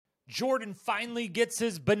Jordan finally gets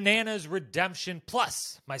his bananas redemption.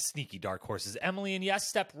 Plus, my sneaky dark horses, Emily and Yes,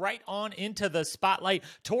 step right on into the spotlight.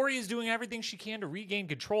 Tori is doing everything she can to regain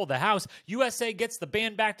control of the house. USA gets the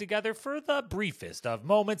band back together for the briefest of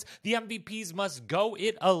moments. The MVPs must go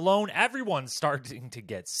it alone. Everyone's starting to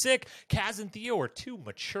get sick. Kaz and Theo are two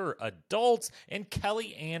mature adults. And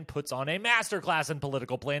KellyAnne puts on a masterclass in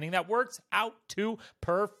political planning that works out to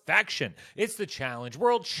perfection. It's the Challenge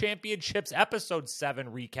World Championships Episode 7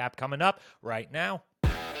 recap coming up right now.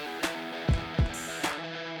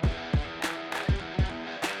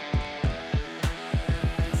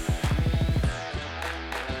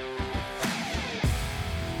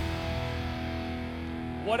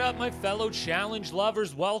 What up, my fellow Challenge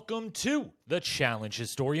lovers? Welcome to The Challenge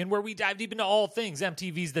Historian, where we dive deep into all things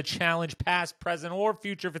MTV's The Challenge, past, present, or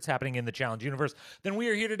future. If it's happening in the Challenge universe, then we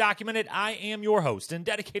are here to document it. I am your host and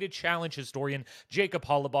dedicated Challenge Historian, Jacob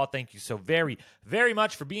Hollabaugh. Thank you so very, very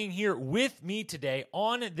much for being here with me today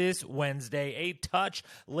on this Wednesday, a touch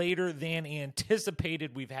later than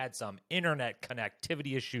anticipated. We've had some internet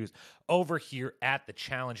connectivity issues over here at the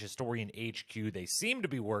Challenge Historian HQ. They seem to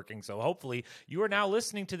be working, so hopefully you are now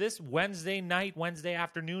listening to this Wednesday night, Wednesday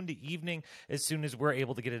afternoon to evening, as soon as we're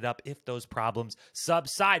able to get it up if those problems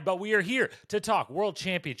subside. But we are here to talk World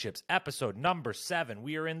Championships, episode number 7.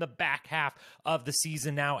 We are in the back half of the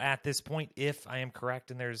season now at this point, if I am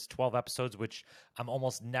correct, and there's 12 episodes, which I'm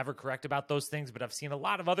almost never correct about those things, but I've seen a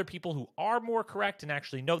lot of other people who are more correct and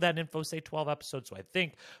actually know that info say 12 episodes, so I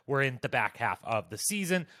think we're in the back half of the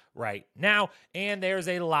season right now, and there's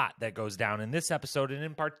a lot that goes down in this episode, and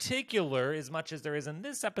in particular, as much as there is in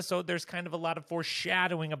this episode, there's kind of a lot of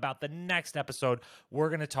foreshadowing about the next episode. We're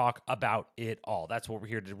going to talk about it all. That's what we're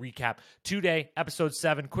here to recap today, episode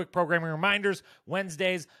 7. Quick programming reminders: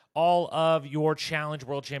 Wednesdays, all of your Challenge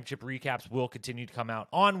World Championship recaps will continue to come out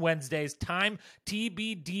on Wednesdays. Time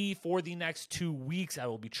TBD for the next 2 weeks. I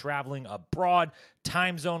will be traveling abroad.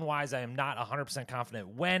 Time zone wise, I am not 100% confident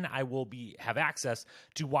when I will have access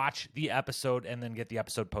to watch the episode and then get the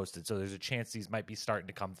episode posted. So there's a chance these might be starting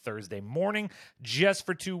to come Thursday morning just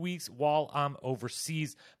for 2 weeks while I'm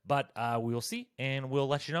overseas. But we will see, and we'll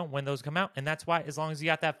let you know when those come out. And that's why, as long as you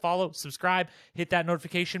got that follow, subscribe, hit that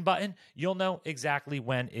notification button, you'll know exactly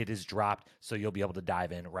when it is dropped. So you'll be able to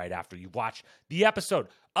dive in right after you watch the episode.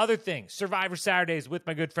 Other things, Survivor Saturdays with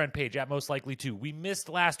my good friend Paige at Most Likely To. We missed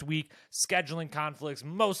last week, scheduling conflicts,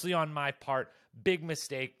 mostly on my part. Big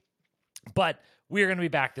mistake. But we are going to be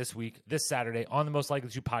back this week, this Saturday, on the Most Likely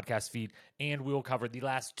To podcast feed, and we will cover the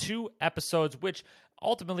last 2 episodes, which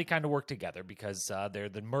ultimately kind of work together because they're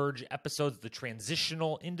the merge episodes, the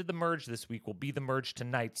transitional into the merge. This week will be the merge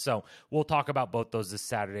tonight, so we'll talk about both those this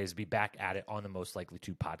Saturday as be back at it on the Most Likely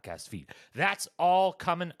To podcast feed. That's all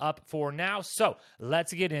coming up for now, so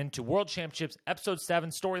let's get into World Championships, Episode 7,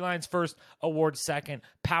 storylines first, awards second,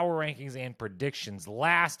 power rankings and predictions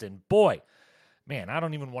last, and boy, man, I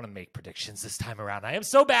don't even want to make predictions this time around. I am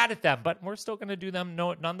so bad at them, but we're still going to do them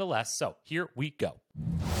nonetheless. So here we go.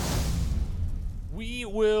 We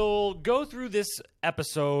will go through this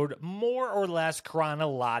episode more or less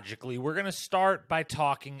chronologically. We're going to start by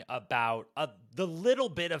talking about the little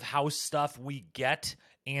bit of house stuff we get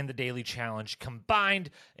and the daily challenge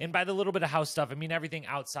combined. And by the little bit of house stuff, I mean everything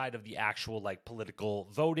outside of the actual political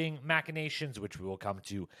voting machinations, which we will come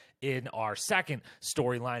to in our second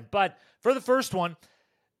storyline. But for the first one,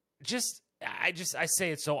 I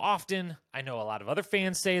say it so often. I know a lot of other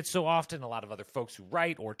fans say it so often. A lot of other folks who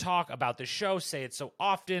write or talk about the show say it so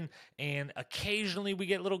often. And occasionally we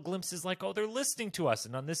get little glimpses like, oh, they're listening to us.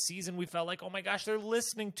 And on this season, we felt like, oh my gosh, they're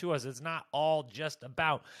listening to us. It's not all just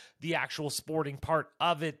about the actual sporting part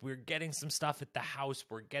of it. We're getting some stuff at the house.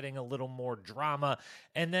 We're getting a little more drama.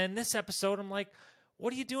 And then this episode, I'm like,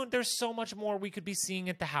 what are you doing? There's so much more we could be seeing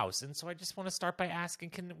at the house. And so I just want to start by asking,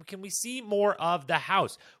 can we see more of the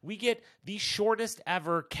house? We get the shortest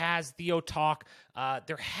ever Kaz Theo talk.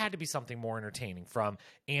 There had to be something more entertaining from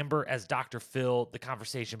Amber as Dr. Phil, the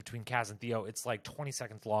conversation between Kaz and Theo. It's like 20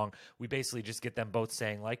 seconds long. We basically just get them both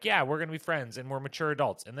saying like, yeah, we're going to be friends and we're mature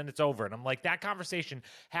adults. And then it's over. And I'm like, that conversation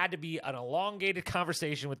had to be an elongated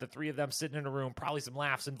conversation with the three of them sitting in a room, probably some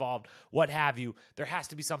laughs involved, what have you. There has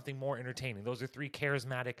to be something more entertaining. Those are 3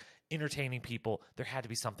 charismatic, entertaining people. There had to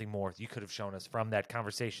be something more you could have shown us from that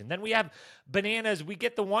conversation. Then we have bananas. We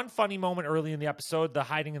get the one funny moment early in the episode, the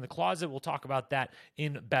hiding in the closet. We'll talk about that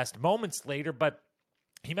in best moments later, but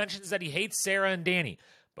he mentions that he hates Sarah and Danny.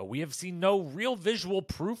 but we have seen no real visual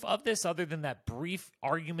proof of this other than that brief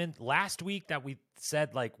argument last week that we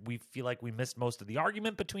said, like, we feel like we missed most of the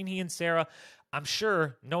argument between he and Sarah. I'm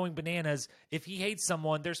sure, knowing Bananas, if he hates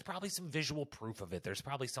someone, there's probably some visual proof of it. There's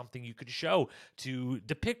probably something you could show to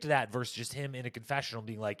depict that versus just him in a confessional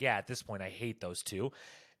being like, yeah, at this point, I hate those two.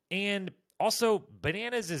 And also,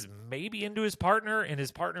 Bananas is maybe into his partner, and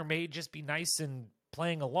his partner may just be nice and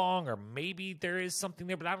playing along, or maybe there is something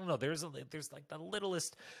there, but I don't know. There's like the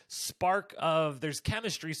littlest spark of there's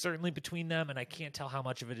chemistry certainly between them, and I can't tell how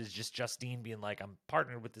much of it is just Justine being like, I'm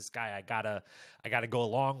partnered with this guy. I gotta go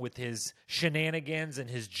along with his shenanigans and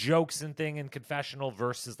his jokes and thing in confessional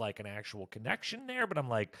versus like an actual connection there. But I'm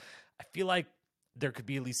like, I feel like there could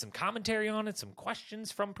be at least some commentary on it, some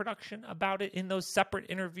questions from production about it in those separate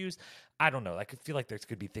interviews. I don't know. I could feel like there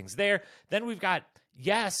could be things there. Then we've got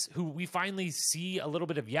Yes, who we finally see a little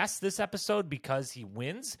bit of Yes this episode because he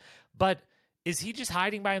wins. But is he just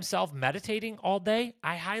hiding by himself, meditating all day?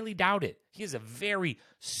 I highly doubt it. He is a very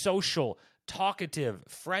social, talkative,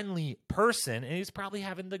 friendly person, and he's probably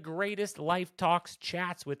having the greatest life talks,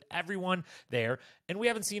 chats with everyone there, and we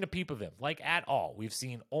haven't seen a peep of him, like, at all. We've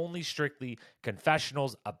seen only strictly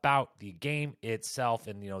confessionals about the game itself,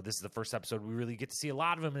 and, this is the first episode we really get to see a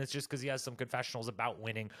lot of him, and it's just because he has some confessionals about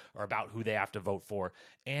winning or about who they have to vote for,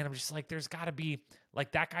 and I'm just like, there's got to be,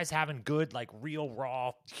 like, that guy's having good, like, real,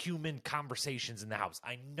 raw, human conversations in the house.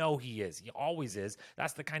 I know he is. He always is.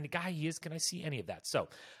 That's the kind of guy he is. Can I see any of that? So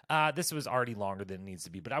this was already longer than it needs to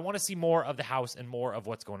be, but I want to see more of the house and more of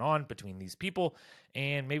what's going on between these people,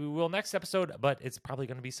 and maybe we will next episode, but it's probably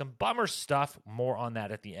going to be some bummer stuff. More on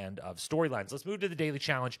that at the end of storylines. Let's move to the daily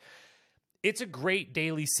challenge. It's a great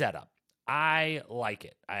daily setup. I like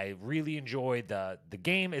it. I really enjoy the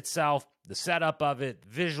game itself, the setup of it,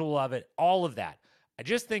 visual of it, all of that. I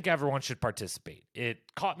just think everyone should participate. It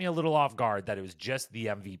caught me a little off guard that it was just the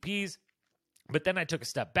MVPs, but then I took a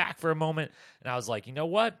step back for a moment, and I was like, you know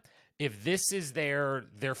what? If this is their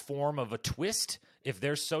form of a twist, if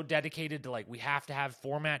they're so dedicated to, like, we have to have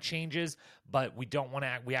format changes, but we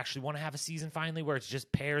actually want to have a season finally where it's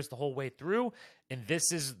just pairs the whole way through, and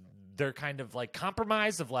this is their kind of, like,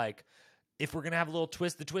 compromise of, like, if we're going to have a little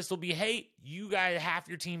twist, the twist will be, hey, you guys, half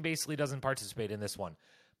your team basically doesn't participate in this one.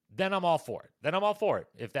 Then I'm all for it.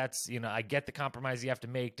 If that's, I get the compromise you have to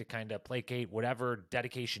make to kind of placate whatever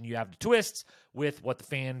dedication you have to twists with what the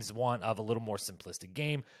fans want of a little more simplistic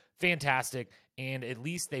game. Fantastic. And at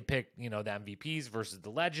least they picked, the MVPs versus the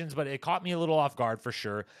legends, but it caught me a little off guard for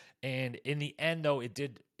sure. And in the end, though,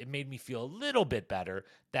 it made me feel a little bit better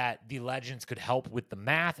that the legends could help with the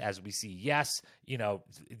math as we see Yes,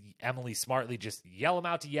 Emily smartly just yell them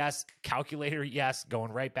out to Yes, calculator Yes,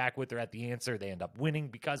 going right back with her at the answer. They end up winning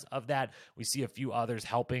because of that. We see a few others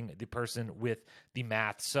helping the person with the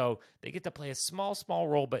math. So they get to play a small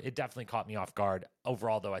role, but it definitely caught me off guard.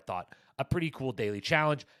 Overall, though, I thought a pretty cool daily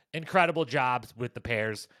challenge. Incredible jobs with the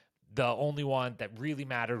pairs. The only one that really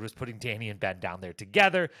mattered was putting Danny and Ben down there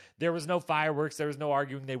together. There was no fireworks. There was no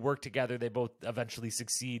arguing. They work together. They both eventually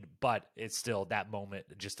succeed, but it's still that moment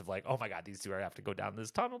just of like, oh my God, these two have to go down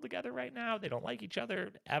this tunnel together right now. They don't like each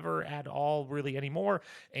other ever at all really anymore.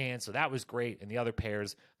 And so that was great. And the other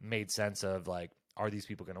pairs made sense of like, are these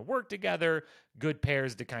people going to work together? Good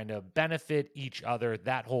pairs to kind of benefit each other,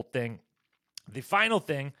 that whole thing. The final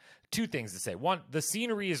thing, two things to say. One, the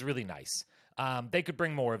scenery is really nice. They could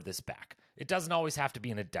bring more of this back. It doesn't always have to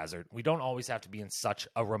be in a desert. We don't always have to be in such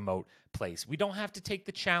a remote place. We don't have to take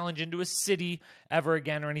the challenge into a city ever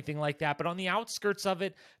again or anything like that. But on the outskirts of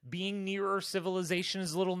it, being nearer civilization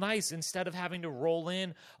is a little nice. Instead of having to roll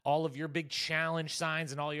in all of your big challenge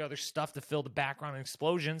signs and all your other stuff to fill the background and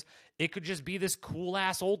explosions, it could just be this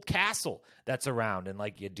cool-ass old castle that's around. And,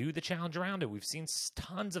 like, you do the challenge around it. We've seen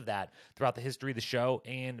tons of that throughout the history of the show,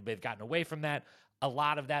 and they've gotten away from that. A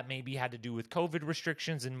lot of that maybe had to do with COVID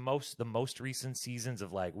restrictions in the most recent seasons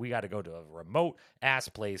of like, we got to go to a remote ass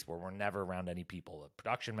place where we're never around any people,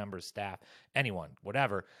 production members, staff, anyone,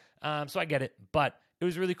 whatever. So I get it, but it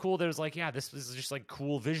was really cool that it was like, yeah, this is just like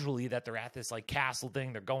cool visually that they're at this like castle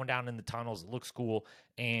thing. They're going down in the tunnels. It looks cool.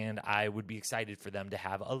 And I would be excited for them to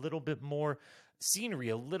have a little bit more scenery,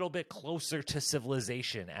 a little bit closer to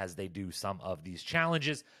civilization as they do some of these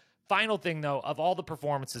challenges. Final thing, though, of all the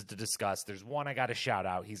performances to discuss, there's one I got to shout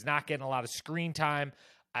out. He's not getting a lot of screen time.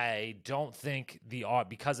 I don't think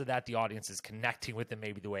because of that, the audience is connecting with him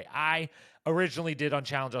maybe the way I originally did on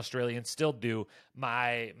Challenge Australia and still do.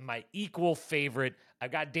 My equal favorite,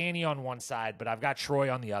 I've got Danny on one side, but I've got Troy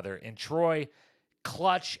on the other. And Troy,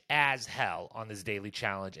 clutch as hell on this daily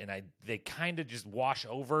challenge. And they kind of just wash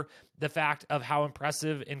over the fact of how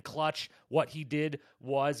impressive and clutch what he did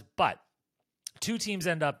was. But two teams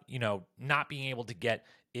end up, not being able to get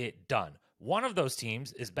it done. One of those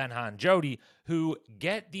teams is Benha and Jody, who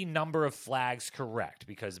get the number of flags correct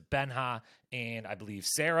because Benha and I believe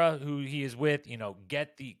Sarah, who he is with,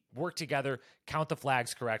 work together, count the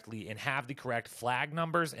flags correctly, and have the correct flag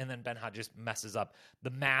numbers. And then Benha just messes up the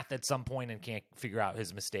math at some point and can't figure out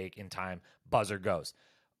his mistake in time. Buzzer goes.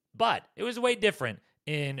 But it was way different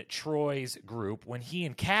in Troy's group when he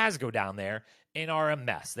and Kaz go down there and are a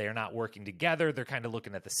mess. They are not working together. They're kind of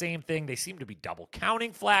looking at the same thing. They seem to be double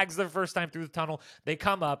counting flags the first time through the tunnel. They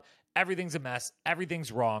come up. Everything's a mess.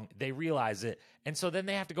 Everything's wrong. They realize it. And so then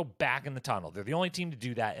they have to go back in the tunnel. They're the only team to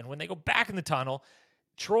do that. And when they go back in the tunnel,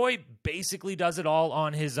 Troy basically does it all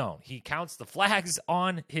on his own. He counts the flags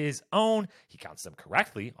on his own. He counts them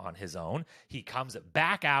correctly on his own. He comes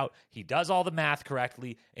back out. He does all the math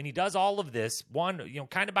correctly. And he does all of this,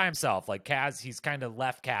 kind of by himself. Like Kaz, he's kind of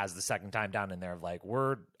left Kaz the second time down in there. Like,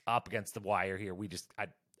 we're up against the wire here.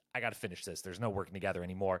 I got to finish this. There's no working together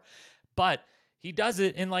anymore. But he does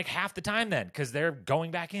it in like half the time then because they're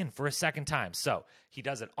going back in for a second time. So he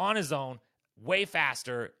does it on his own, way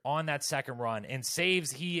faster on that second run, and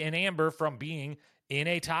saves he and Amber from being in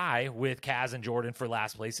a tie with Kaz and Jordan for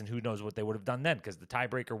last place. And who knows what they would have done then, because the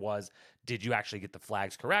tiebreaker was, did you actually get the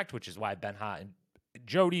flags correct? Which is why Benha and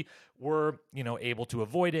Jody were, able to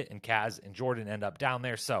avoid it, and Kaz and Jordan end up down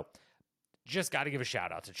there. So just got to give a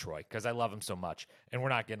shout out to Troy because I love him so much, and we're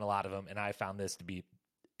not getting a lot of them. And I found this to be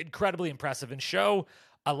incredibly impressive and show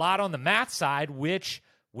a lot on the math side, which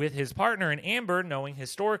with his partner and Amber, knowing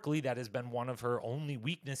historically that has been one of her only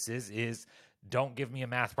weaknesses is don't give me a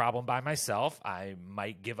math problem by myself. I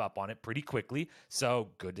might give up on it pretty quickly. So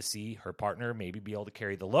good to see her partner maybe be able to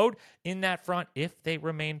carry the load in that front if they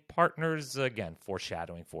remain partners. Again,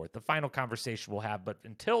 foreshadowing for it. The final conversation we'll have. But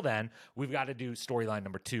until then, we've got to do storyline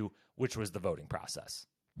number 2, which was the voting process.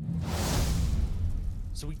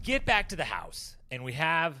 So we get back to the house, and we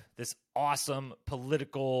have this awesome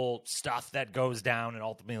political stuff that goes down, and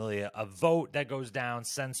ultimately a vote that goes down,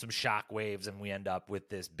 sends some shockwaves, and we end up with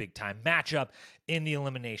this big-time matchup in the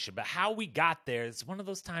elimination. But how we got there, it's one of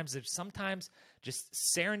those times that sometimes just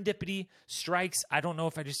serendipity strikes. I don't know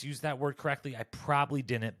if I just used that word correctly. I probably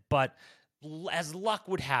didn't, but as luck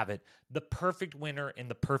would have it, the perfect winner and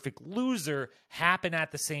the perfect loser happen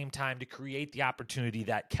at the same time to create the opportunity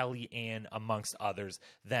that KellyAnne, amongst others,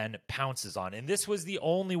 then pounces on. And this was the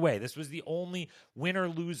only way. This was the only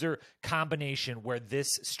winner-loser combination where this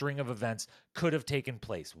string of events could have taken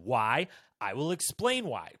place. Why? I will explain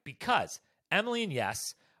why. Because Emily and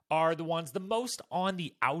Yes are the ones the most on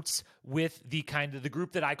the outs with the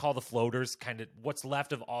group that I call the floaters. Kind of what's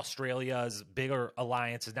left of Australia's bigger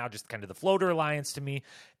alliance is now just kind of the floater alliance to me.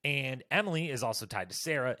 And Emily is also tied to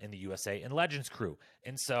Sarah in the USA and Legends crew.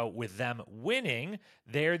 And so with them winning,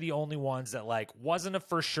 they're the only ones that wasn't a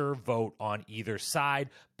for sure vote on either side,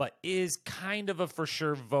 but is kind of a for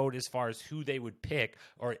sure vote as far as who they would pick,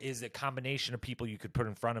 or is a combination of people you could put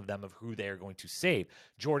in front of them of who they are going to save.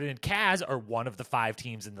 Jordan and Kaz are one of the 5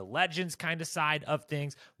 teams in the Legends kind of side of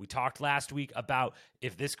things. We talked last week about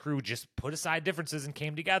if this crew just put aside differences and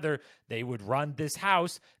came together, they would run this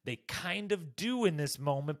house. They kind of do in this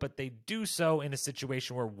moment, but they do so in a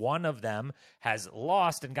situation where one of them has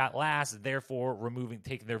lost and got last, therefore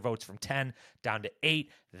taking their votes from 10 down to 8.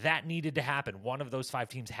 That needed to happen. One of those 5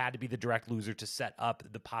 teams had to be the direct loser to set up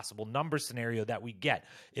the possible number scenario that we get.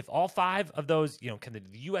 If all 5 of those, can the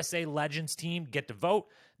USA Legends team get to vote,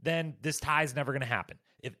 then this tie is never going to happen.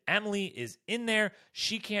 If Emily is in there,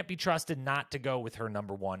 she can't be trusted not to go with her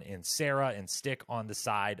number 1 in Sarah and stick on the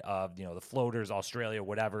side of, the floaters, Australia,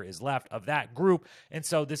 whatever is left of that group. And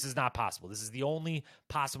so this is not possible. This is the only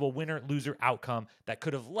possible winner-loser outcome that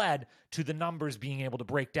could have led to the numbers being able to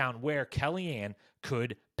break down where KellyAnne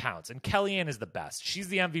could pounce. And KellyAnne is the best. She's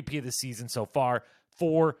the MVP of the season so far,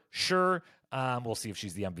 for sure. We'll see if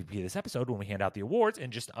she's the MVP of this episode when we hand out the awards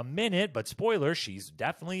in just a minute. But spoiler, she's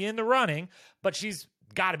definitely in the running. But she's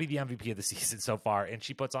got to be the MVP of the season so far. And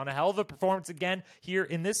she puts on a hell of a performance again here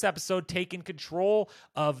in this episode, taking control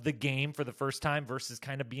of the game for the first time versus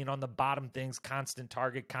kind of being on the bottom things, constant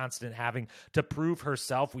target, constant having to prove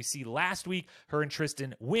herself. We see last week her and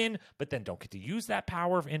Tristan win, but then don't get to use that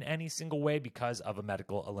power in any single way because of a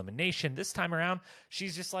medical elimination. This time around,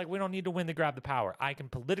 she's just like, we don't need to win to grab the power. I can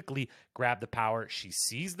politically grab the power. She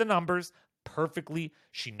sees the numbers perfectly.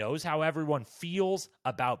 She knows how everyone feels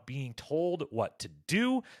about being told what to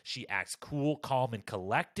do. She acts cool, calm, and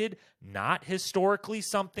collected, not historically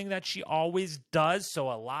something that she always does.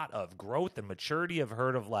 So a lot of growth and maturity of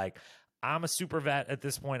her I'm a super vet at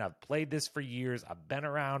this point. I've played this for years. I've been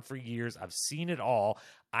around for years. I've seen it all.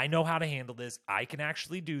 I know how to handle this. I can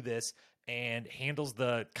actually do this. and handles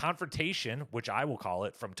the confrontation, which I will call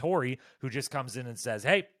it, from Tori, who just comes in and says,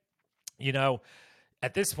 hey,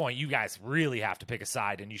 at this point, you guys really have to pick a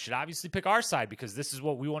side, and you should obviously pick our side because this is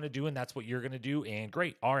what we want to do, and that's what you're going to do, and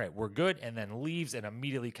great. All right, we're good, and then leaves, and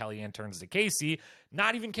immediately KellyAnne turns to Casey,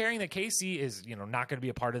 not even caring that Casey is, not going to be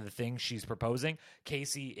a part of the thing she's proposing.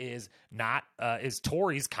 Casey is not, is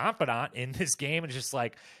Tori's confidant in this game, and just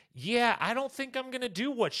like, yeah, I don't think I'm going to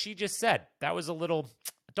do what she just said. That was a little...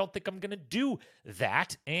 I don't think I'm going to do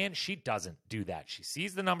that. And she doesn't do that. She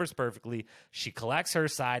sees the numbers perfectly. She collects her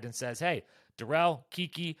side and says, hey, Darrell,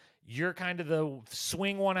 Kiki, you're kind of the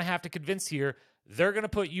swing one I have to convince here. They're going to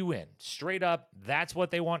put you in. Straight up, that's what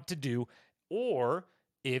they want to do. Or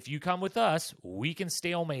if you come with us, we can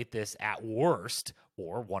stalemate this at worst,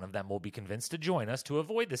 or one of them will be convinced to join us to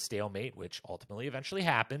avoid the stalemate, which ultimately eventually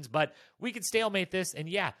happens. But we could stalemate this, and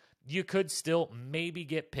yeah, you could still maybe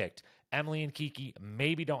get picked. Emily and Kiki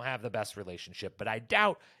maybe don't have the best relationship, but I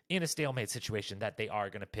doubt in a stalemate situation that they are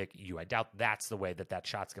going to pick you. I doubt that's the way that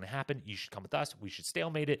shot's going to happen. You should come with us. We should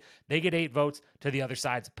stalemate it. They get 8 votes to the other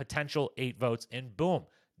side's potential 8 votes, and boom,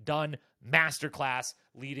 done. Masterclass,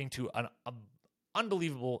 leading to an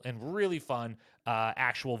unbelievable and really fun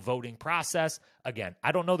actual voting process. Again,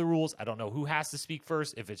 I don't know the rules. I don't know who has to speak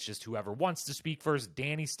first. If it's just whoever wants to speak first,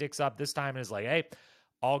 Danny sticks up this time and is like, hey,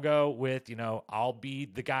 I'll go with, I'll be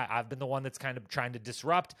the guy. I've been the one that's kind of trying to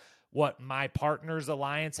disrupt what my partner's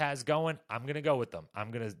alliance has going. I'm going to go with them.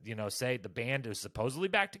 I'm going to, say the band is supposedly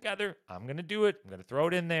back together. I'm going to do it. I'm going to throw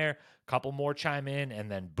it in there. A couple more chime in,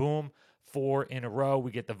 and then boom, 4 in a row.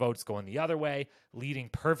 We get the votes going the other way, leading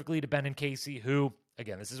perfectly to Ben and Casey, who,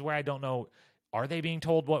 again, this is where I don't know. Are they being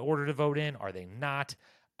told what order to vote in? Are they not?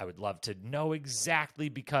 I would love to know exactly,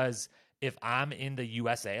 because if I'm in the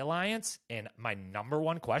USA Alliance and my number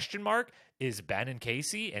one question mark is Ben and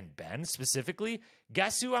Casey, and Ben specifically,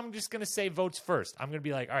 guess who I'm just going to say votes first? I'm going to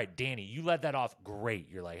be like, all right, Danny, you led that off. Great.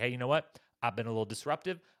 You're like, hey, you know what? I've been a little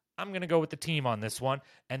disruptive. I'm going to go with the team on this one.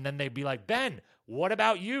 And then they'd be like, Ben, what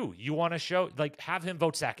about you? You want to show, have him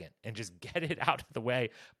vote second and just get it out of the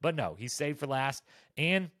way. But no, he's saved for last.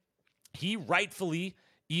 And he rightfully,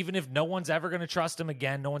 even if no one's ever going to trust him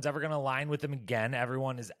again, no one's ever going to align with him again,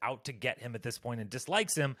 everyone is out to get him at this point and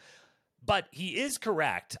dislikes him. But he is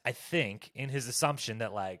correct, I think, in his assumption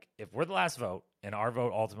that, if we're the last vote and our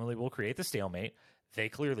vote ultimately will create the stalemate, they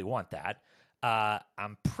clearly want that.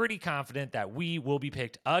 I'm pretty confident that we will be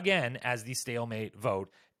picked again as the stalemate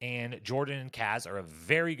vote. And Jordan and Kaz are a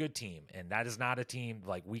very good team. And that is not a team,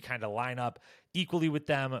 we kind of line up equally with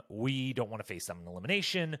them. We don't want to face them in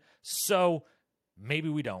elimination. So maybe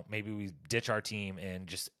we don't. Maybe we ditch our team and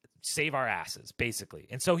just save our asses, basically.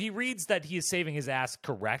 And so he reads that he is saving his ass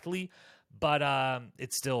correctly, but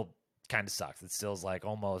it still kind of sucks. It still is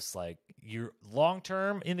almost like your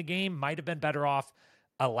long-term in the game might have been better off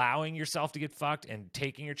allowing yourself to get fucked and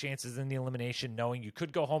taking your chances in the elimination, knowing you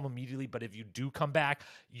could go home immediately, but if you do come back,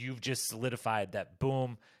 you've just solidified that,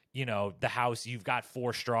 boom, the house, you've got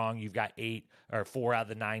 4 strong, you've got 8 or 4 out of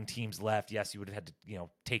the 9 teams left. Yes, you would have had to,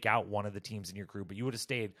 take out one of the teams in your group, but you would have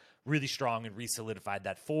stayed really strong and re-solidified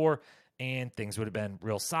that 4, and things would have been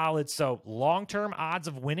real solid. So long-term odds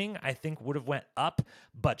of winning, I think, would have went up,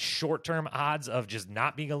 but short-term odds of just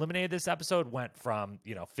not being eliminated this episode went from,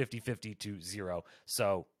 50-50 to 0.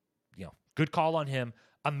 So, good call on him.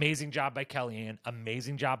 Amazing job by KellyAnne.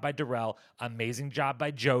 Amazing job by Darrell. Amazing job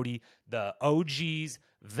by Jody. The OGs,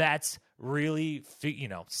 vets, really,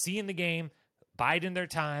 seeing the game, biding their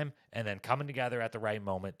time, and then coming together at the right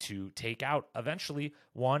moment to take out, eventually,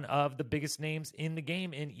 one of the biggest names in the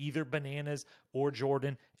game in either Bananas or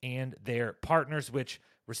Jordan and their partners, which,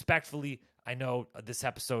 respectfully, I know this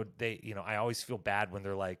episode, I always feel bad when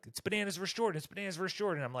they're like, it's Bananas versus Jordan, it's Bananas versus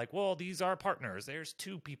Jordan. I'm like, well, these are partners. There's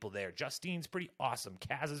 2 people there. Justine's pretty awesome.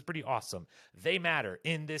 Kaz is pretty awesome. They matter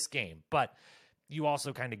in this game. But you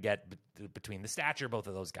also kind of get between the stature both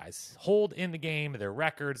of those guys hold in the game, their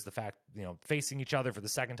records, the fact, facing each other for the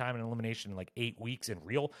second time in elimination in 8 weeks in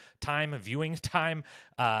real time, viewing time,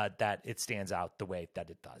 that it stands out the way that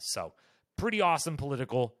it does. So, pretty awesome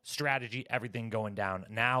political strategy, everything going down.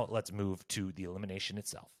 Now let's move to the elimination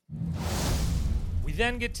itself. We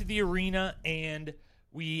then get to the arena, and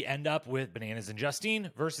we end up with Bananas and Justine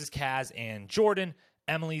versus Kaz and Jordan.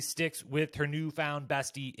 Emily sticks with her newfound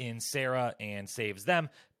bestie in Sarah and saves them,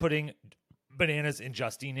 putting Bananas and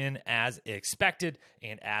Justine in as expected,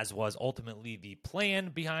 and as was ultimately the plan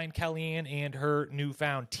behind KellyAnne and her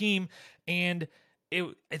newfound team. And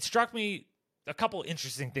it struck me a couple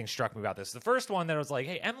interesting things struck me about this. The first one that I was like,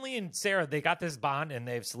 hey, Emily and Sarah, they got this bond and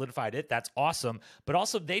they've solidified it. That's awesome. But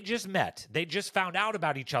also they just met. They just found out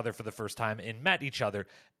about each other for the first time and met each other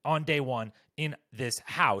on day one in this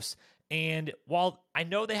house. And while I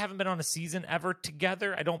know they haven't been on a season ever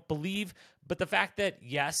together, I don't believe, but the fact that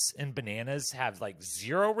Yes and Bananas have like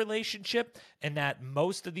zero relationship, and that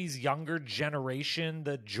most of these younger generation,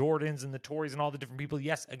 the Jordans and the Tories and all the different people,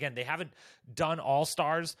 yes, again, they haven't done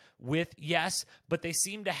All-Stars with Yes, but they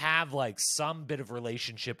seem to have like some bit of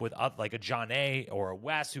relationship with like a John A or a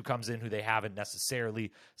Wes who comes in who they haven't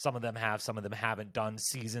necessarily, some of them have, some of them haven't done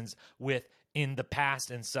seasons with in the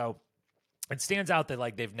past. And so it stands out that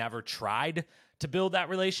like they've never tried to build that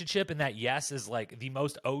relationship, and that Yes is like the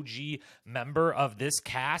most OG member of this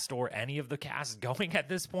cast or any of the cast going at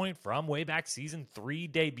this point from way back season 3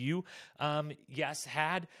 debut. Yes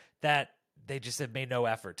had that. They just have made no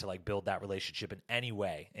effort to like build that relationship in any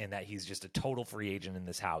way, and that he's just a total free agent in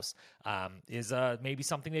this house is maybe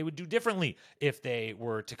something they would do differently if they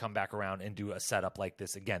were to come back around and do a setup like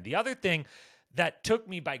this again. The other thing that took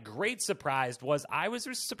me by great surprise was I was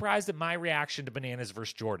surprised at my reaction to Bananas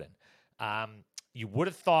versus Jordan. You would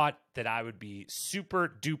have thought that I would be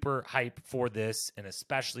super duper hype for this, and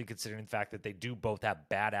especially considering the fact that they do both have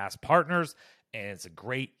badass partners, and it's a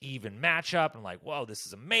great even matchup. I'm like, whoa, this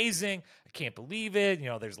is amazing. I can't believe it. You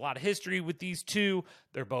know, there's a lot of history with these two.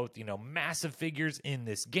 They're both, you know, massive figures in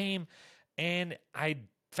this game. And I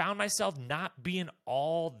found myself not being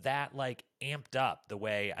all that like amped up the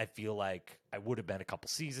way I feel like I would have been a couple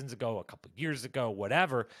seasons ago, a couple years ago,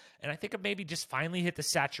 whatever. And I think I've maybe just finally hit the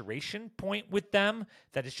saturation point with them,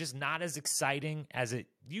 that it's just not as exciting as it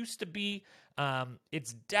used to be.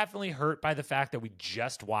 It's definitely hurt by the fact that we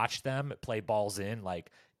just watched them play balls in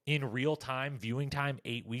like in real time, viewing time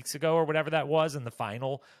 8 weeks ago or whatever that was in the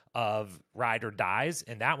final of Ride or Dies.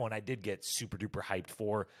 And that one I did get super duper hyped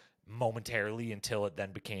for momentarily, until it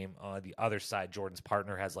then became the other side. Jordan's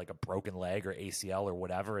partner has like a broken leg or ACL or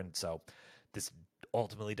whatever, and so this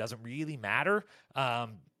ultimately doesn't really matter.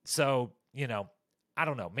 So, you know, I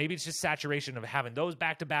don't know. Maybe it's just saturation of having those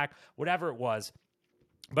back to back, whatever it was.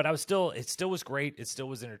 But it still was great. It still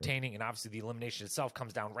was entertaining. And obviously the elimination itself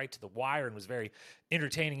comes down right to the wire and was very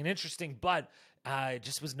entertaining and interesting. But it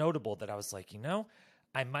just was notable that I was like, you know,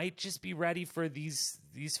 I might just be ready for these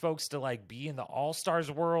folks to like be in the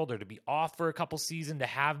All-Stars world, or to be off for a couple seasons, to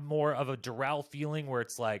have more of a Darrell feeling where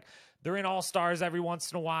it's like they're in All-Stars every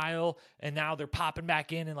once in a while and now they're popping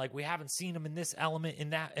back in, and like we haven't seen them in this element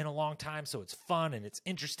in a long time. So it's fun and it's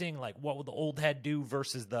interesting. Like, what will the old head do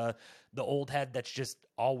versus the old head that's just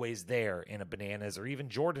always there in a Bananas, or even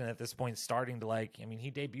Jordan at this point starting to like, I mean,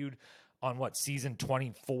 he debuted on season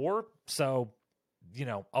 24. So, you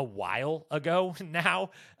know, a while ago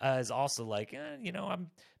now, is also like, you know,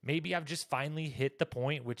 I've just finally hit the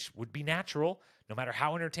point, which would be natural, no matter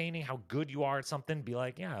how entertaining, how good you are at something, be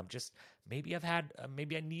like, yeah, maybe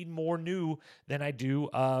I need more new than I do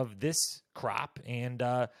of this crop. And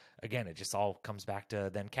again, it just all comes back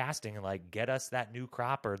to then casting and like, get us that new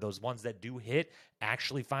crop, or those ones that do hit,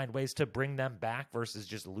 actually find ways to bring them back versus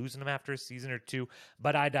just losing them after a season or two.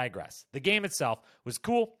 But I digress. The game itself was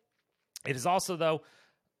cool. It is also, though,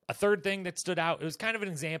 a third thing that stood out. It was kind of an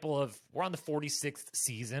example of, we're on the 46th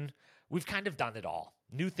season. We've kind of done it all.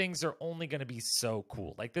 New things are only going to be so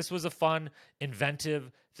cool. Like, this was a fun,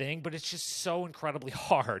 inventive thing, but it's just so incredibly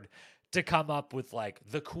hard to come up with like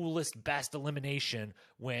the coolest, best elimination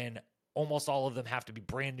when almost all of them have to be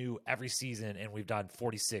brand new every season, and we've done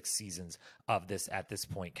 46 seasons of this at this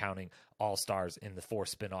point, counting All-Stars in the 4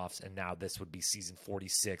 spinoffs, and now this would be season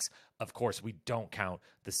 46. Of course, we don't count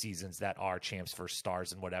the seasons that are Champs vs.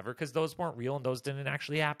 Stars and whatever, because those weren't real and those didn't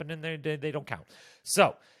actually happen, and they don't count.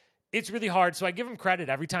 So it's really hard. So I give them credit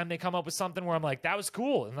every time they come up with something where I'm like, that was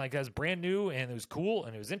cool, and like, that was brand new, and it was cool,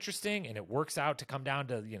 and it was interesting, and it works out to come down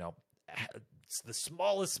to, you know, it's the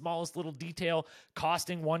smallest little detail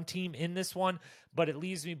costing one team in this one, but it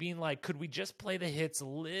leaves me being like, could we just play the hits a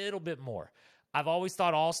little bit more? I've always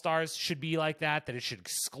thought All-Stars should be like that it should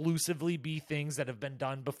exclusively be things that have been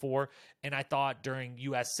done before. And I thought during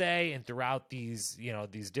USA and throughout these, you know,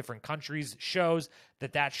 these different countries shows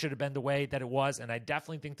that should have been the way that it was. And I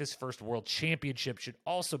definitely think this first World Championship should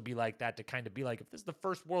also be like that, to kind of be like, if this is the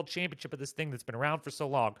first World Championship of this thing that's been around for so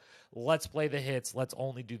long, let's play the hits. Let's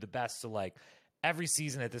only do the best. So like, every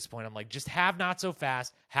season at this point, I'm like, just have Not So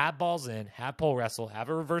Fast, have Balls In, have Pole Wrestle, have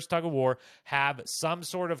a reverse tug of war, have some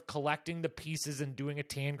sort of collecting the pieces and doing a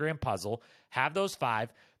tangram puzzle, have those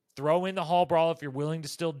 5, throw in the Hall Brawl if you're willing to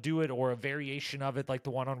still do it, or a variation of it like the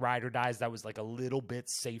one on Ride or Dies that was like a little bit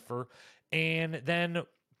safer, and then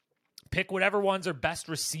pick whatever ones are best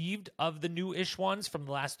received of the new-ish ones from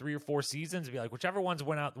the last 3 or 4 seasons and be like, whichever ones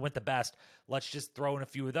went the best, let's just throw in a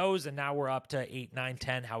few of those, and now we're up to 8, 9,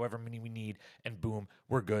 10, however many we need, and boom,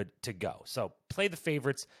 we're good to go. So play the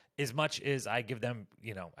favorites as much as I give them,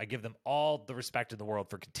 I give them all the respect in the world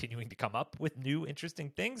for continuing to come up with new, interesting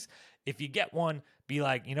things. If you get one, be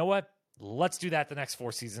like, you know what? Let's do that the next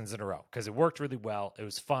 4 seasons in a row because it worked really well. It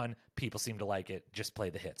was fun. People seem to like it. Just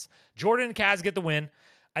play the hits. Jordan and Kaz get the win.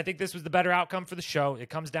 I think this was the better outcome for the show. It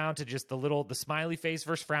comes down to just the smiley face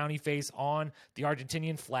versus frowny face on the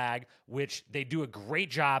Argentinian flag, which they do a great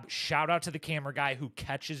job. Shout out to the camera guy who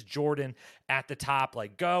catches Jordan at the top,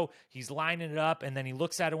 like, go. He's lining it up, and then he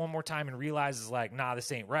looks at it one more time and realizes, like, nah,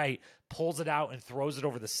 this ain't right. Pulls it out and throws it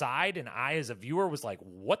over the side, and I, as a viewer, was like,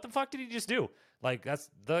 what the fuck did he just do? Like, that's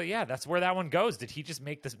where that one goes. Did he just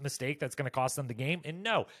make this mistake that's going to cost them the game? And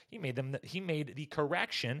no, he made the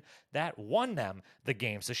correction that won them the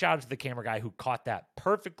game. So shout out to the camera guy who caught that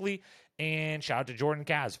perfectly, and shout out to Jordan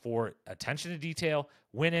Kaz for attention to detail,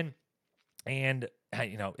 winning. And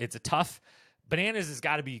it's a tough. Bananas has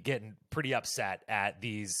got to be getting pretty upset at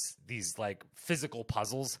these like physical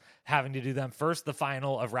puzzles, having to do them. First, the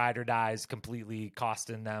final of Ride or Dies completely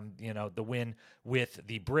costing them, the win with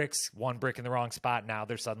the bricks, one brick in the wrong spot. Now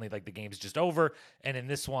they're suddenly like the game's just over. And in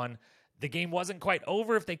this one, the game wasn't quite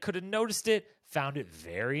over. If they could have noticed it, found it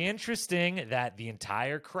very interesting that the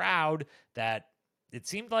entire crowd that it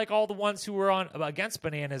seemed like all the ones who were on against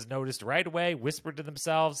Bananas noticed right away, whispered to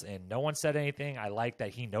themselves, and no one said anything. I like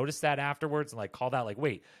that he noticed that afterwards and like called out like,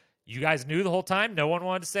 wait, you guys knew the whole time? No one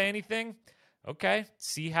wanted to say anything? Okay,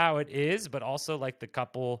 see how it is. But also like the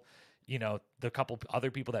couple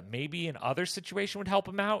other people that maybe in other situation would help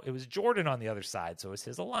him out. It was Jordan on the other side. So it was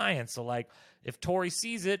his alliance. So like if Tori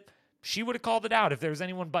sees it, she would have called it out if there was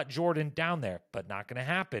anyone but Jordan down there, but not going to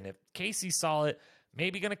happen. If Casey saw it,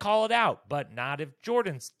 maybe going to call it out, but not if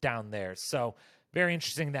Jordan's down there. So very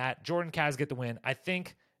interesting that Jordan Kaz get the win. I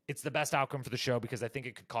think it's the best outcome for the show because I think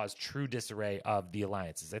it could cause true disarray of the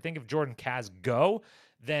alliances. I think if Jordan Kaz go,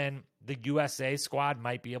 then the USA squad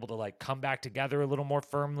might be able to like come back together a little more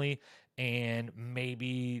firmly. And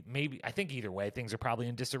maybe I think either way, things are probably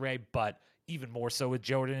in disarray, but even more so with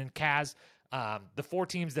Jordan and Kaz. The 4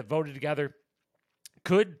 teams that voted together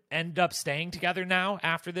could end up staying together now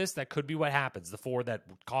after this. That could be what happens. The 4 that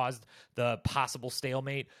caused the possible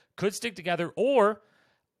stalemate could stick together, or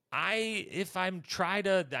as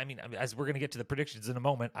we're going to get to the predictions in a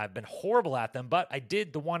moment, I've been horrible at them, but I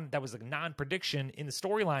did the one that was a non-prediction in the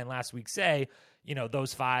storyline last week say,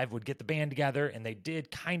 those 5 would get the band together, and they did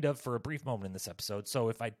kind of for a brief moment in this episode. So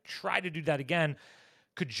if I try to do that again,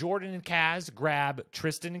 could Jordan and Kaz grab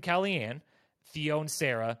Tristan and KellyAnne, Theo and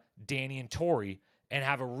Sarah, Danny and Tori, and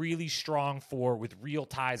have a really strong 4 with real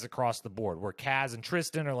ties across the board, where Kaz and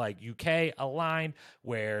Tristan are like UK aligned,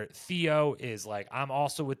 where Theo is like, I'm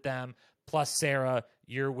also with them, plus Sarah,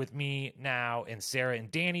 you're with me now, and Sarah and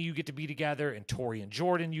Danny, you get to be together, and Tori and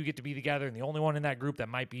Jordan, you get to be together, and the only one in that group that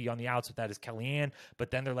might be on the outs with that is KellyAnne,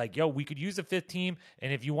 but then they're like, yo, we could use a 5th team,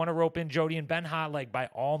 and if you want to rope in Jody and Benha, like, by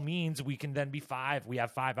all means, we can then be 5. We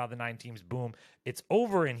have 5 out of the 9 teams, boom, it's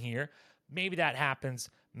over in here. Maybe that happens.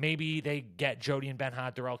 Maybe they get Jody and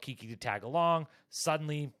Benha, Darrell Kiki to tag along.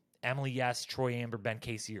 Suddenly, Emily, yes, Troy, Amber, Ben,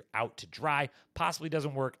 Casey are out to dry. Possibly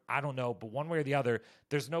doesn't work. I don't know. But one way or the other,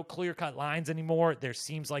 there's no clear-cut lines anymore. There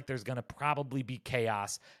seems like there's going to probably be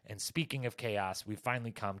chaos. And speaking of chaos, we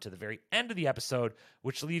finally come to the very end of the episode,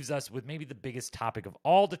 which leaves us with maybe the biggest topic of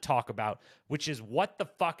all to talk about, which is what the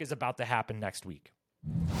fuck is about to happen next week.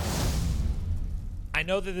 I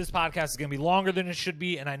know that this podcast is going to be longer than it should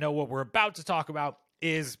be, and I know what we're about to talk about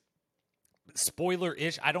is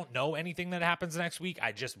spoiler-ish. I don't know anything that happens next week.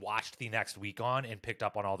 I just watched the next week on and picked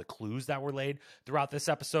up on all the clues that were laid throughout this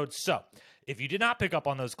episode. So if you did not pick up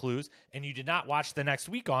on those clues and you did not watch the next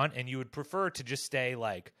week on and you would prefer to just stay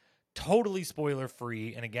like totally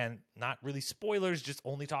spoiler-free, and again, not really spoilers, just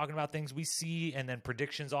only talking about things we see and then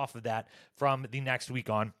predictions off of that from the next week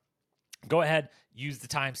on, go ahead, use the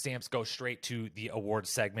timestamps, go straight to the awards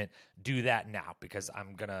segment. Do that now because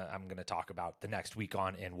I'm gonna talk about the next week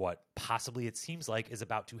on and what possibly it seems like is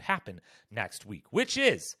about to happen next week, which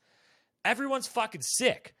is everyone's fucking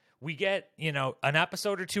sick. We get, an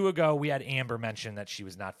episode or 2 ago, we had Amber mention that she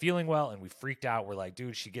was not feeling well, and we freaked out. We're like,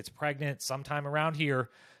 dude, she gets pregnant sometime around here.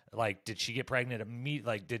 Like, did she get pregnant immediately?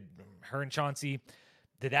 Like, did her and Chauncey...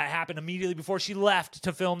 Did that happen immediately before she left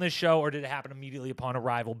to film this show, or did it happen immediately upon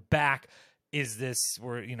arrival back? Is this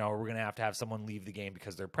where, we're going to have someone leave the game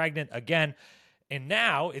because they're pregnant again? And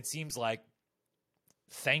now it seems like,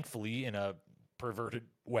 thankfully, in a perverted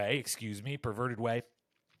way,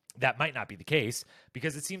 that might not be the case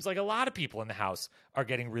because it seems like a lot of people in the house are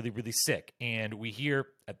getting really, really sick. And we hear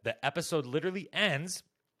the episode literally ends.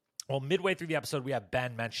 Well, midway through the episode, we have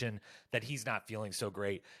Ben mention that he's not feeling so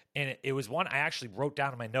great. And it was one I actually wrote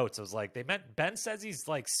down in my notes. I was like, Ben says he's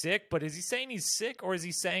like sick, but is he saying he's sick or is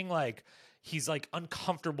he saying like he's like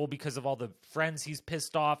uncomfortable because of all the friends he's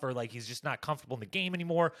pissed off or like he's just not comfortable in the game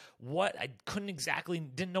anymore? What? I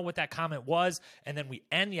didn't know what that comment was. And then we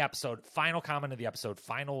end the episode, final comment of the episode,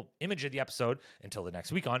 final image of the episode until the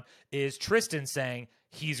next week on is Tristan saying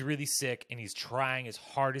he's really sick and he's trying as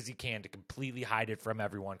hard as he can to completely hide it from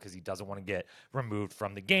everyone because he doesn't want to get removed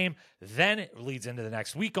from the game. Then it leads into the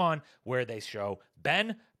next week on where they show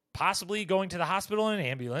Ben possibly going to the hospital in an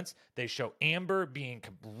ambulance. They show Amber being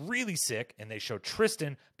really sick, and they show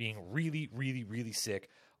Tristan being really, really, really sick.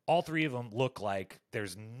 All three of them look like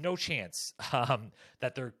there's no chance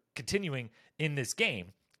that they're continuing in this game,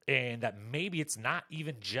 and that maybe it's not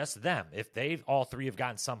even just them. If they've all three have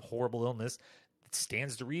gotten some horrible illness, it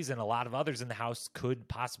stands to reason a lot of others in the house could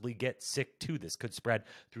possibly get sick too. This could spread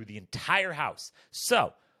through the entire house.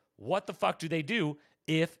 So what the fuck do they do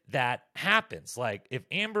if that happens? Like if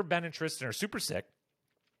Amber, Ben, and Tristan are super sick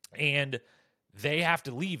and they have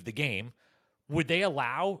to leave the game, would they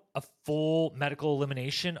allow a full medical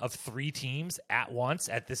elimination of 3 teams at once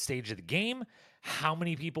at this stage of the game? How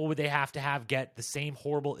many people would they have to get the same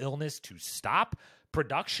horrible illness to stop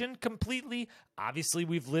production completely? Obviously,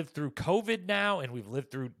 we've lived through COVID now, and we've lived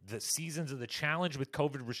through the seasons of the challenge with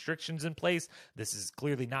COVID restrictions in place. This is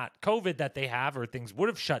clearly not COVID that they have, or things would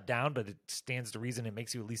have shut down, but it stands to reason. It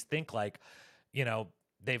makes you at least think like, you know,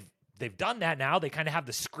 they've done that now. They kind of have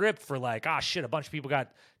the script for like, ah, shit, a bunch of people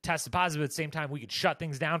got tested positive at the same time. We could shut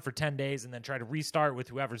things down for 10 days and then try to restart with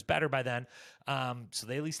whoever's better by then. So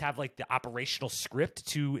they at least have like the operational script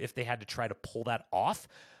to if they had to try to pull that off.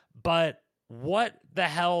 But what the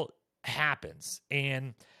hell happens?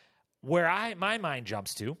 And where my mind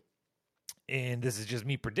jumps to, and this is just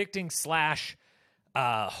me predicting /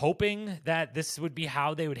 hoping that this would be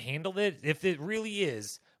how they would handle it. If it really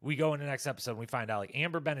is, we go in the next episode and we find out like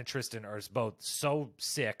Amber, Ben, and Tristan are both so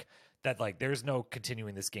sick that like there's no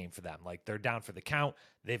continuing this game for them. Like they're down for the count.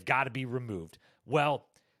 They've got to be removed. Well,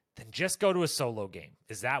 then just go to a solo game.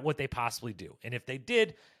 Is that what they possibly do? And if they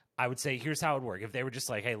did, I would say here's how it would work. If they were just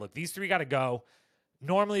like, hey, look, these 3 got to go.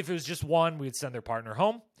 Normally, if it was just one, we would send their partner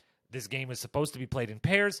home. This game is supposed to be played in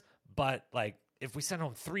pairs, but like if we send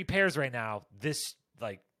home 3 pairs right now, this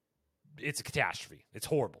like it's a catastrophe. It's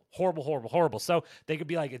horrible, horrible, horrible, horrible. So they could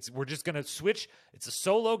be like, we're just going to switch. It's a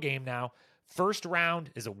solo game now. First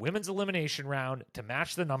round is a women's elimination round to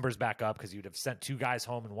match the numbers back up because you'd have sent 2 guys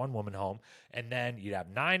home and 1 woman home. And then you'd have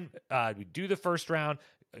 9. We'd do the first round.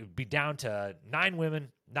 It would be down to 9 women,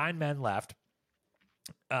 9 men left.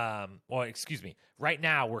 Well, excuse me. Right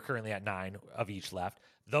now, we're currently at 9 of each left.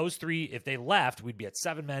 Those 3, if they left, we'd be at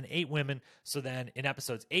 7 men, 8 women. So then in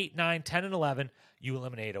episodes 8, 9, 10, and 11, you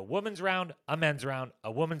eliminate a women's round, a men's round,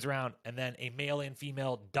 a women's round, and then a male and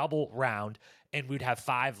female double round. And we'd have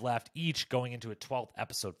 5 left each going into a 12th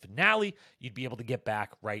episode finale. You'd be able to get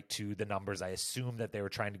back right to the numbers I assume that they were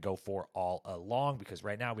trying to go for all along, because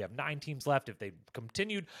right now we have 9 teams left. If they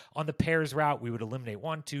continued on the pairs route, we would eliminate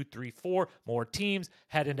 1, 2, 3, 4 more teams,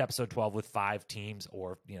 head into episode 12 with 5 teams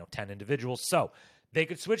or 10 individuals. So they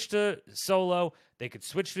could switch to solo, they could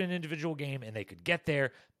switch to an individual game, and they could get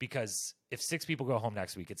there, because if 6 people go home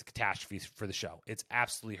next week, it's a catastrophe for the show. It's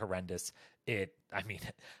absolutely horrendous. I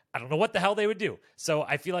don't know what the hell they would do. So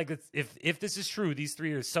I feel like if this is true, these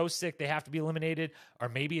 3 are so sick they have to be eliminated, or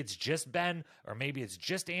maybe it's just Ben, or maybe it's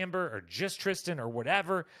just Amber, or just Tristan, or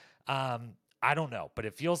whatever. I don't know, but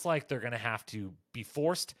it feels like they're going to have to be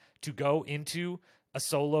forced to go into a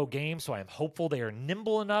solo game. So I'm hopeful they are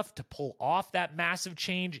nimble enough to pull off that massive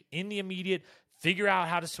change in the immediate, figure out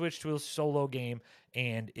how to switch to a solo game.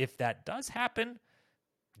 And if that does happen,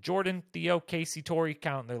 Jordan, Theo, Casey, Tori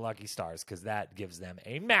count their lucky stars, because that gives them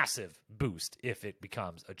a massive boost if it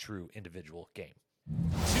becomes a true individual game.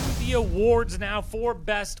 To the awards now for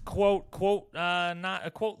best not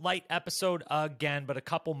a quote light episode again, but a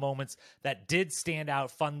couple moments that did stand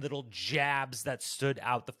out, fun little jabs that stood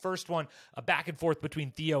out. The first one, a back and forth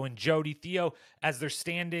between Theo and Jody. Theo, as they're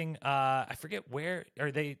standing, I forget where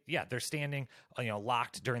are they? Yeah, they're standing,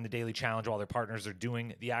 locked during the daily challenge while their partners are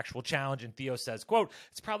doing the actual challenge. And Theo says, quote,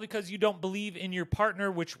 "It's probably because you don't believe in your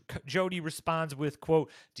partner," which Jody responds with,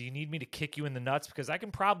 quote, "Do you need me to kick you in the nuts? Because I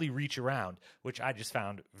can probably reach around," which I just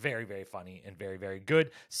found very, very funny and very, very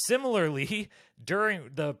good. Similarly, during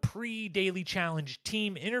the pre-daily challenge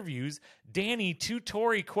team interviews, Danny to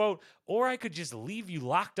Tori, quote, "Or I could just leave you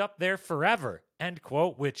locked up there forever," end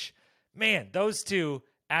quote, which, man, those two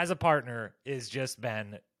as a partner has just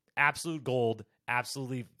been absolute gold,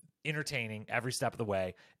 absolutely entertaining every step of the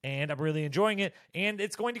way, and I'm really enjoying it, and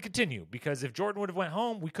it's going to continue, because if Jordan would have went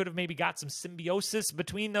home, we could have maybe got some symbiosis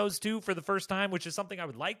between those two for the first time, which is something I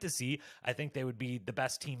would like to see. I think they would be the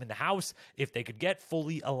best team in the house if they could get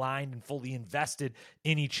fully aligned and fully invested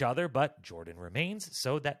in each other, but Jordan remains,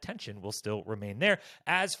 so that tension will still remain there.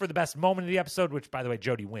 As for the best moment of the episode, which, by the way,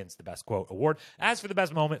 Jody wins the best quote award. As for the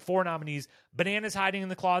best moment, 4 nominees: Bananas hiding in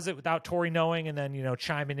the closet without Tori knowing, and then,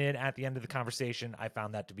 chiming in at the end of the conversation. I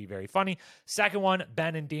found that to be very funny. Second one,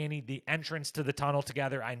 Ben and Danny, the entrance to the tunnel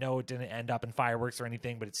together. I know it didn't end up in fireworks or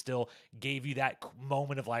anything, but it still gave you that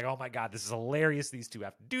moment of like, oh my God, this is hilarious. These two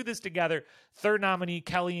have to do this together. Third nominee,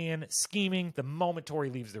 KellyAnne scheming the moment Tori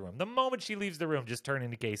leaves the room. The moment she leaves the room, just turn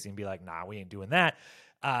into Casey and be like, nah, we ain't doing that.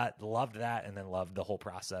 Loved that, and then loved the whole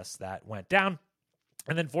process that went down.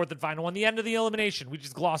 And then fourth and final one, the end of the elimination. We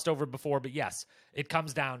just glossed over before, but yes, it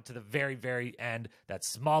comes down to the very, very end. That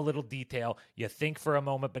small little detail. You think for a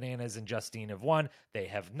moment Bananas and Justine have won. They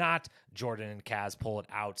have not. Jordan and Kaz pull it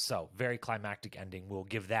out. So very climactic ending. We'll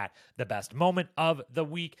give that the best moment of the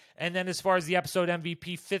week. And then as far as the episode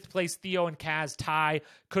MVP, 5th place Theo and Kaz tie.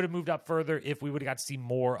 Could have moved up further if we would have got to see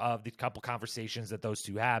more of the couple conversations that those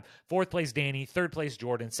two have. 4th place Danny. 3rd place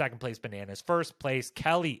Jordan. 2nd place Bananas. 1st place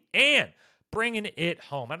KellyAnne, bringing it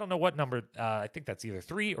home. I don't know what number, I think that's either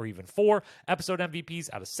 3 or even 4 episode MVPs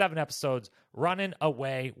out of 7 episodes, running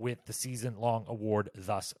away with the season-long award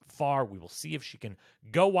thus far. We will see if she can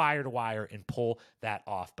go wire to wire and pull that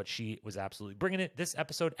off, but she was absolutely bringing it this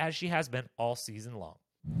episode, as she has been all season long.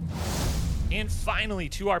 And finally,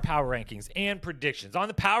 to our power rankings and predictions. On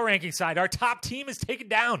the power ranking side, our top team is taken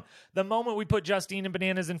down. The moment we put Justine and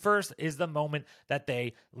Bananas in first is the moment that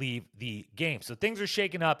they leave the game. So things are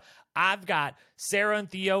shaking up. I've got Sarah and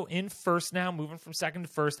Theo in first now, moving from second to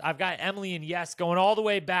first. I've got Emily and Yes going all the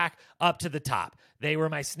way back up to the top. They were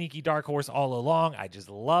my sneaky dark horse all along. I just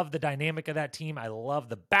love the dynamic of that team. I love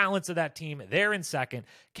the balance of that team. They're in second.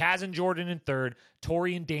 Kaz and Jordan in third.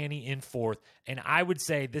 Tori and Danny in fourth. And I would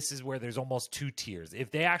say this is where there's almost 2 tiers.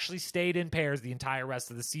 If they actually stayed in pairs the entire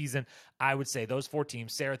rest of the season, I would say those 4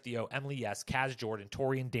 teams, Sarah, Theo, Emily, Yes, Kaz, Jordan,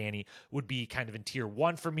 Tori, and Danny, would be kind of in tier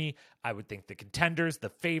 1 for me. I would think the contenders, the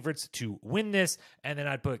favorites to win this, and then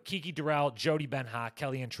I'd put Kiki, Darrell, Jody, Ben,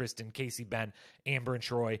 Kelly and Tristan, Casey, Ben, Amber, and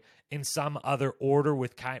Troy in some other order,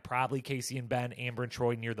 with probably Casey and Ben, Amber, and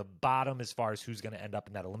Troy near the bottom as far as who's going to end up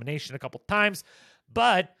in that elimination a couple times.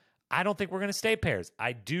 But I don't think we're going to stay pairs.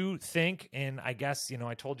 I do think, and I guess,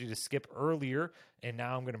 I told you to skip earlier, and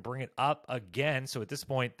now I'm going to bring it up again. So at this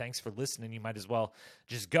point, thanks for listening. You might as well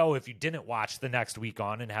just go if you didn't watch the next week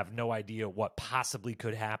on and have no idea what possibly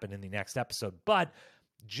could happen in the next episode. But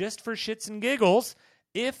just for shits and giggles,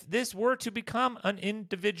 if this were to become an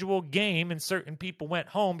individual game and certain people went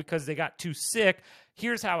home because they got too sick,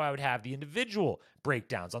 here's how I would have the individual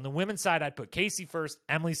breakdowns. On the women's side, I'd put Casey first,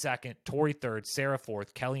 Emily second, Tori third, Sarah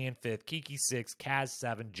fourth, KellyAnne fifth, Kiki 6, Kaz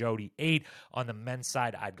 7, Jody 8. On the men's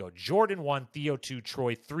side, I'd go Jordan 1, Theo 2,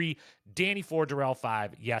 Troy 3, Danny 4, Darrell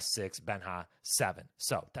 5, Yes 6, Benha 7.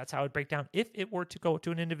 So that's how I'd break down if it were to go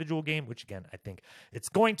to an individual game, which again, I think it's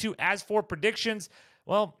going to. As for predictions,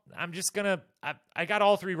 well, I'm just going to, I got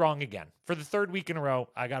all 3 wrong again. For the 3rd week in a row,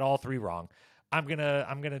 I got all 3 wrong. I'm going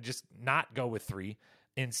to just not go with 3.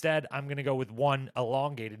 Instead, I'm going to go with 1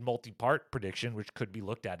 elongated multi-part prediction, which could be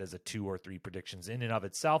looked at as a 2 or 3 predictions in and of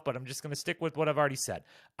itself, but I'm just going to stick with what I've already said.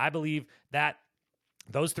 I believe that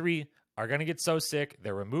those 3 are going to get so sick,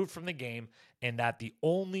 they're removed from the game, and that the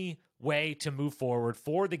only way to move forward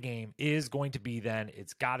for the game is going to be then,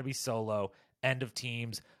 it's got to be solo, end of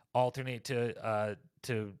teams, alternate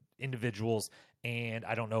to individuals, and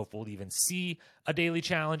I don't know if we'll even see a daily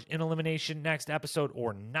challenge in elimination next episode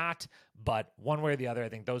or not, but one way or the other, I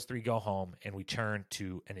think those 3 go home and we turn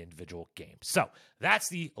to an individual game. So that's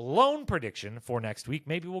the lone prediction for next week.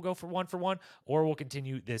 Maybe we'll go for 1 for 1, or we'll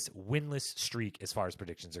continue this winless streak as far as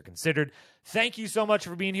predictions are considered. Thank you so much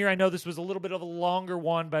for being here. I know this was a little bit of a longer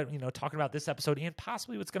one, but talking about this episode and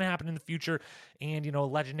possibly what's going to happen in the future, and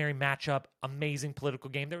legendary matchup, amazing political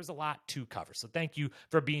game. There was a lot to cover. So thank you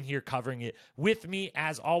for being here covering it with me.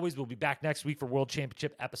 As always, we'll be back next week for World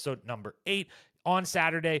Championship episode number 8. On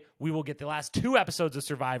Saturday, we will get the last 2 episodes of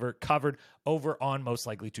Survivor covered over on Most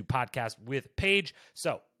Likely to Podcast with Paige.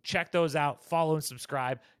 So check those out. Follow and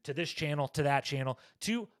subscribe to this channel, to that channel,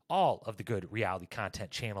 to all of the good reality content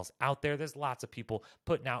channels out there. There's lots of people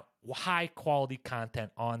putting out high-quality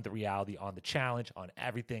content on the reality, on the challenge, on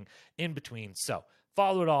everything in between. So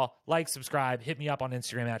follow it all. Like, subscribe. Hit me up on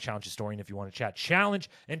Instagram at Challenge Historian if you want to chat challenge.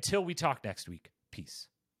 Until we talk next week. Peace.